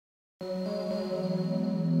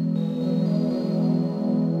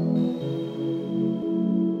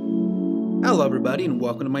Hello everybody and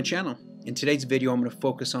welcome to my channel. In today's video I'm going to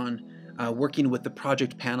focus on working with the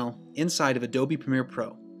project panel inside of Adobe Premiere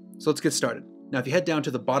Pro. So let's get started. Now if you head down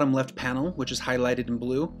to the bottom left panel, which is highlighted in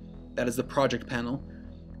blue, that is the project panel.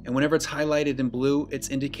 And whenever it's highlighted in blue, it's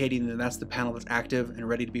indicating that that's the panel that's active and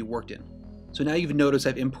ready to be worked in. So now you've noticed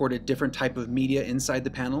I've imported different type of media inside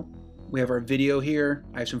the panel. We have our video here,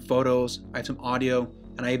 I have some photos, I have some audio,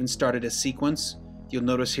 and I even started a sequence. You'll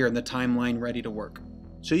notice here in the timeline ready to work.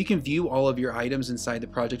 So you can view all of your items inside the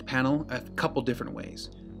project panel a couple different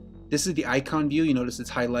ways. This is the icon view. You notice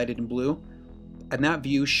it's highlighted in blue, and that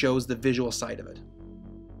view shows the visual side of it.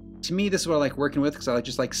 To me, this is what I like working with because I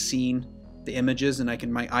just like seeing the images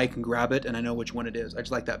and my eye can grab it and I know which one it is. I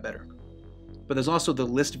just like that better. But there's also the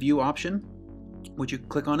list view option, which you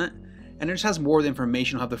click on it, and it just has more of the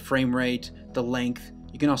information. It'll have the frame rate, the length.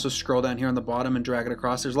 You can also scroll down here on the bottom and drag it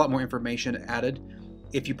across. There's a lot more information added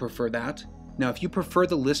if you prefer that. Now, if you prefer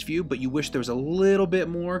the list view, but you wish there was a little bit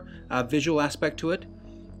more visual aspect to it,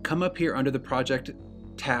 come up here under the project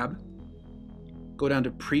tab, go down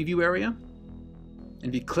to preview area, and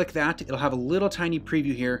if you click that, it'll have a little tiny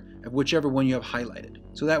preview here of whichever one you have highlighted.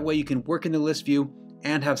 So that way you can work in the list view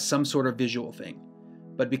and have some sort of visual thing.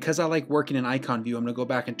 But because I like working in icon view, I'm going to go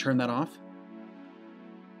back and turn that off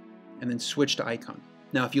and then switch to icon.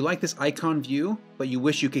 Now, if you like this icon view, but you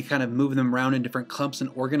wish you could kind of move them around in different clumps and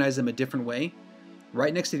organize them a different way,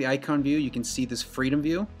 right next to the icon view, you can see this freedom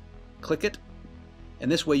view. Click it,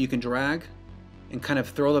 and this way you can drag and kind of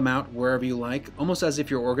throw them out wherever you like, almost as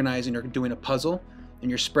if you're organizing or doing a puzzle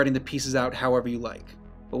and you're spreading the pieces out however you like.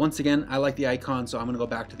 But once again, I like the icon, so I'm going to go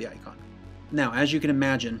back to the icon. Now, as you can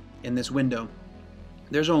imagine in this window,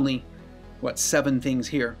 there's only, 7 things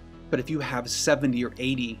here. But if you have 70 or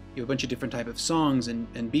 80, you have a bunch of different type of songs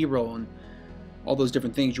and B-roll and all those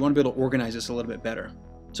different things, you want to be able to organize this a little bit better.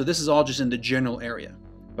 So this is all just in the general area.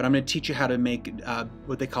 But I'm going to teach you how to make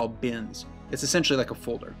what they call bins. It's essentially like a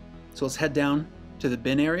folder. So let's head down to the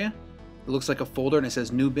bin area. It looks like a folder and it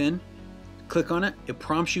says new bin. Click on it. It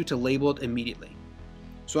prompts you to label it immediately.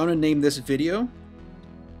 So I'm going to name this video.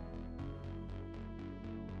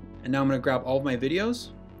 And now I'm going to grab all of my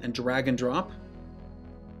videos and drag and drop.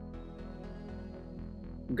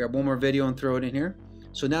 Grab one more video and throw it in here.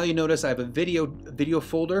 So now you notice I have a video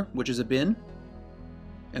folder, which is a bin,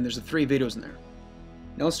 and there's 3 videos in there.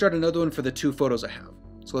 Now let's start another one for the 2 photos I have.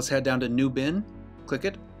 So let's head down to new bin, click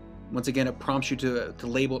it. Once again, it prompts you to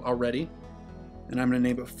label it already, and I'm going to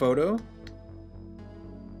name it photo.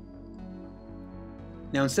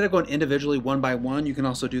 Now instead of going individually one by one, you can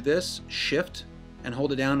also do this, shift and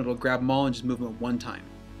hold it down. It'll grab them all and just move them at one time.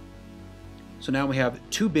 So now we have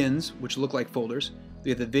 2 bins, which look like folders. We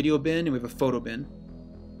have the video bin and we have a photo bin.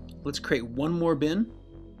 Let's create one more bin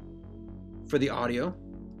for the audio.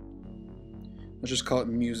 Let's just call it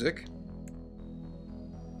music.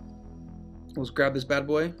 Let's grab this bad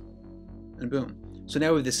boy and boom. So now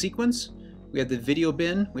we have the sequence, we have the video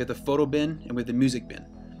bin, we have the photo bin, and we have the music bin.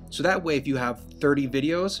 So that way if you have 30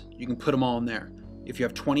 videos, you can put them all in there. If you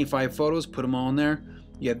have 25 photos, put them all in there.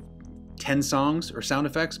 You have 10 songs or sound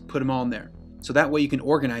effects, put them all in there. So that way you can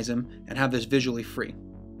organize them and have this visually free.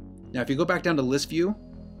 Now if you go back down to list view,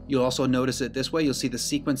 you'll also notice it this way. You'll see the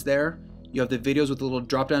sequence there. You have the videos with a little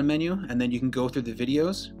drop down menu, and then you can go through the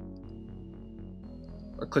videos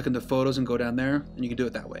or click on the photos and go down there, and you can do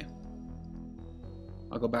it that way.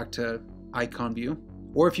 I'll go back to icon view.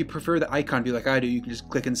 Or if you prefer the icon view like I do, you can just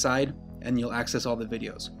click inside and you'll access all the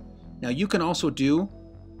videos. Now you can also do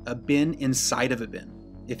a bin inside of a bin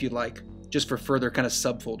if you'd like, just for further kind of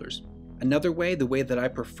subfolders. Another way, the way that I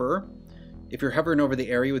prefer, if you're hovering over the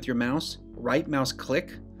area with your mouse, right mouse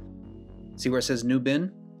click, see where it says new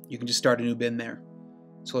bin? You can just start a new bin there.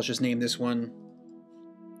 So let's just name this one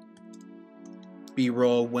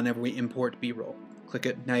B-roll whenever we import B-roll. Click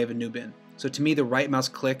it, now you have a new bin. So to me, the right mouse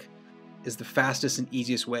click is the fastest and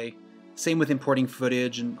easiest way. Same with importing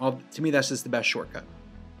footage and all, to me that's just the best shortcut.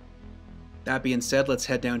 That being said, let's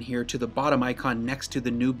head down here to the bottom icon next to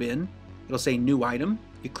the new bin. It'll say new item.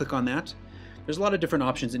 You click on that. There's a lot of different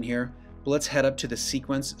options in here, but let's head up to the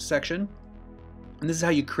sequence section. And this is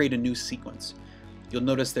how you create a new sequence. You'll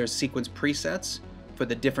notice there's sequence presets for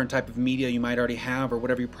the different type of media you might already have or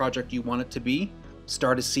whatever your project you want it to be.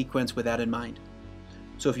 Start a sequence with that in mind.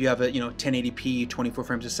 So if you have a 1080p, 24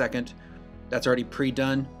 frames a second, that's already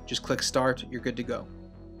pre-done. Just click start, you're good to go.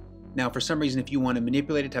 Now for some reason, if you want to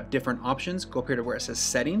manipulate it to have different options, go up here to where it says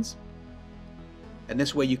settings. And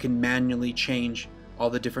this way you can manually change all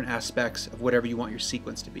the different aspects of whatever you want your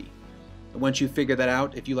sequence to be. And once you figure that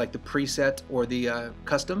out, if you like the preset or the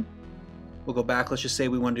custom, we'll go back. Let's just say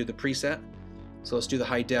we want to do the preset. So let's do the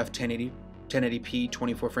high def 1080 1080p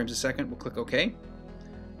 24 frames a second. We'll click OK, and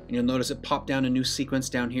you'll notice it popped down a new sequence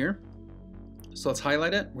down here. So let's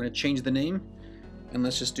highlight it. We're going to change the name, and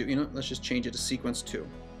let's just do, let's just change it to sequence 2.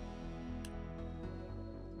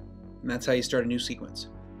 And that's how you start a new sequence.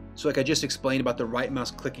 So like I just explained about the right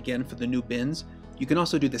mouse click again for the new bins, you can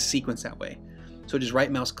also do the sequence that way. So just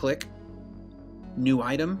right mouse click, new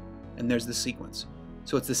item, and there's the sequence.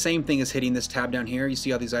 So it's the same thing as hitting this tab down here. You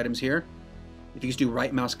see all these items here? If you just do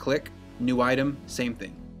right mouse click, new item, same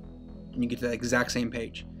thing. And you get to that exact same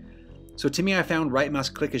page. So to me, I found right mouse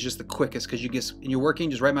click is just the quickest, because you get, and you're working,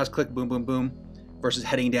 just right mouse click, boom, boom, boom, versus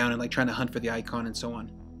heading down and like trying to hunt for the icon and so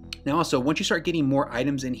on. Now also, once you start getting more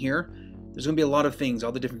items in here, there's going to be a lot of things,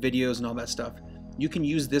 all the different videos and all that stuff. You can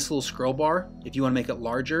use this little scroll bar if you want to make it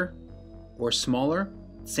larger or smaller.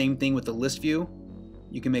 Same thing with the list view.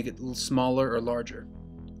 You can make it a little smaller or larger,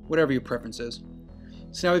 whatever your preference is.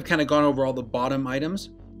 So now we've kind of gone over all the bottom items.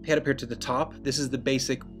 Head up here to the top. This is the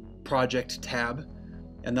basic project tab,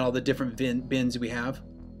 and then all the different bins we have.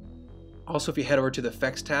 Also, if you head over to the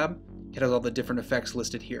effects tab, it has all the different effects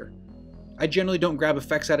listed here. I generally don't grab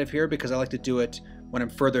effects out of here because I like to do it when I'm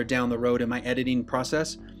further down the road in my editing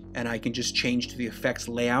process, and I can just change to the effects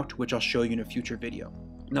layout, which I'll show you in a future video.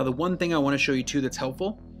 Now, the one thing I want to show you too that's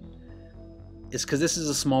helpful is, because this is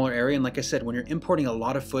a smaller area, and like I said, when you're importing a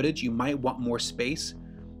lot of footage, you might want more space.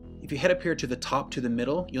 If you head up here to the top to the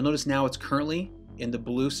middle, you'll notice now it's currently in the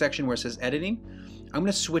blue section where it says editing. I'm going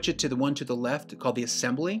to switch it to the one to the left called the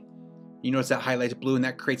assembly. You notice that highlights blue, and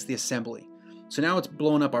that creates the assembly. So now it's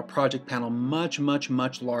blowing up our project panel much, much,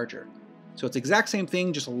 much larger. So it's the exact same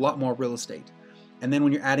thing, just a lot more real estate. And then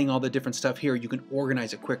when you're adding all the different stuff here, you can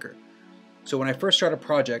organize it quicker. So when I first start a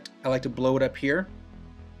project, I like to blow it up here.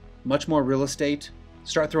 Much more real estate.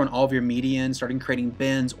 Start throwing all of your media in, starting creating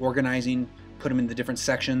bins, organizing, put them in the different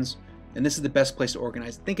sections. And this is the best place to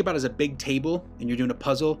organize. Think about it as a big table, and you're doing a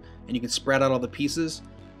puzzle, and you can spread out all the pieces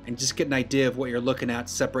and just get an idea of what you're looking at,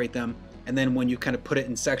 separate them. And then when you kind of put it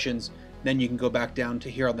in sections, then you can go back down to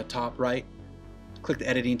here on the top right, click the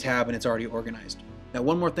editing tab, and it's already organized. Now,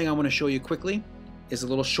 one more thing I want to show you quickly is a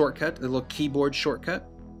little shortcut, a little keyboard shortcut.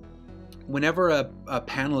 Whenever a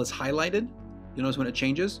panel is highlighted, you'll notice when it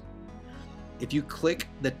changes. If you click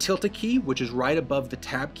the tilde key, which is right above the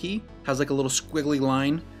tab key, has like a little squiggly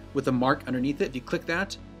line with a mark underneath it. If you click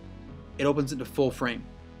that, it opens into full frame.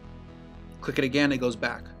 Click it again, it goes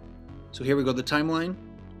back. So here we go, the timeline.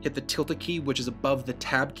 Hit the tilde key, which is above the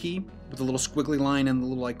tab key with a little squiggly line and a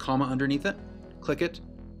little like comma underneath it. Click it,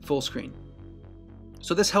 full screen.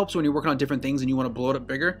 So this helps when you're working on different things and you want to blow it up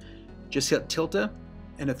bigger. Just hit tilde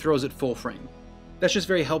and it throws it full frame. That's just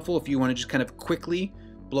very helpful if you want to just kind of quickly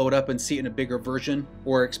blow it up and see it in a bigger version,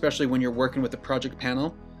 or especially when you're working with the project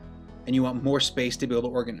panel and you want more space to be able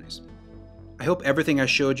to organize. I hope everything I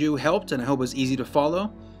showed you helped, and I hope it was easy to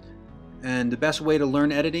follow. And the best way to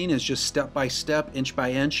learn editing is just step by step, inch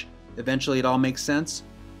by inch. Eventually it all makes sense,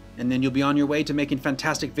 and then you'll be on your way to making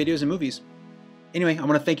fantastic videos and movies. Anyway, I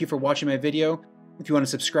want to thank you for watching my video. If you want to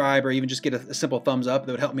subscribe or even just get a simple thumbs up,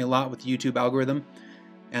 that would help me a lot with the YouTube algorithm.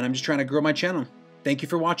 And I'm just trying to grow my channel. Thank you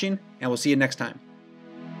for watching, and we'll see you next time.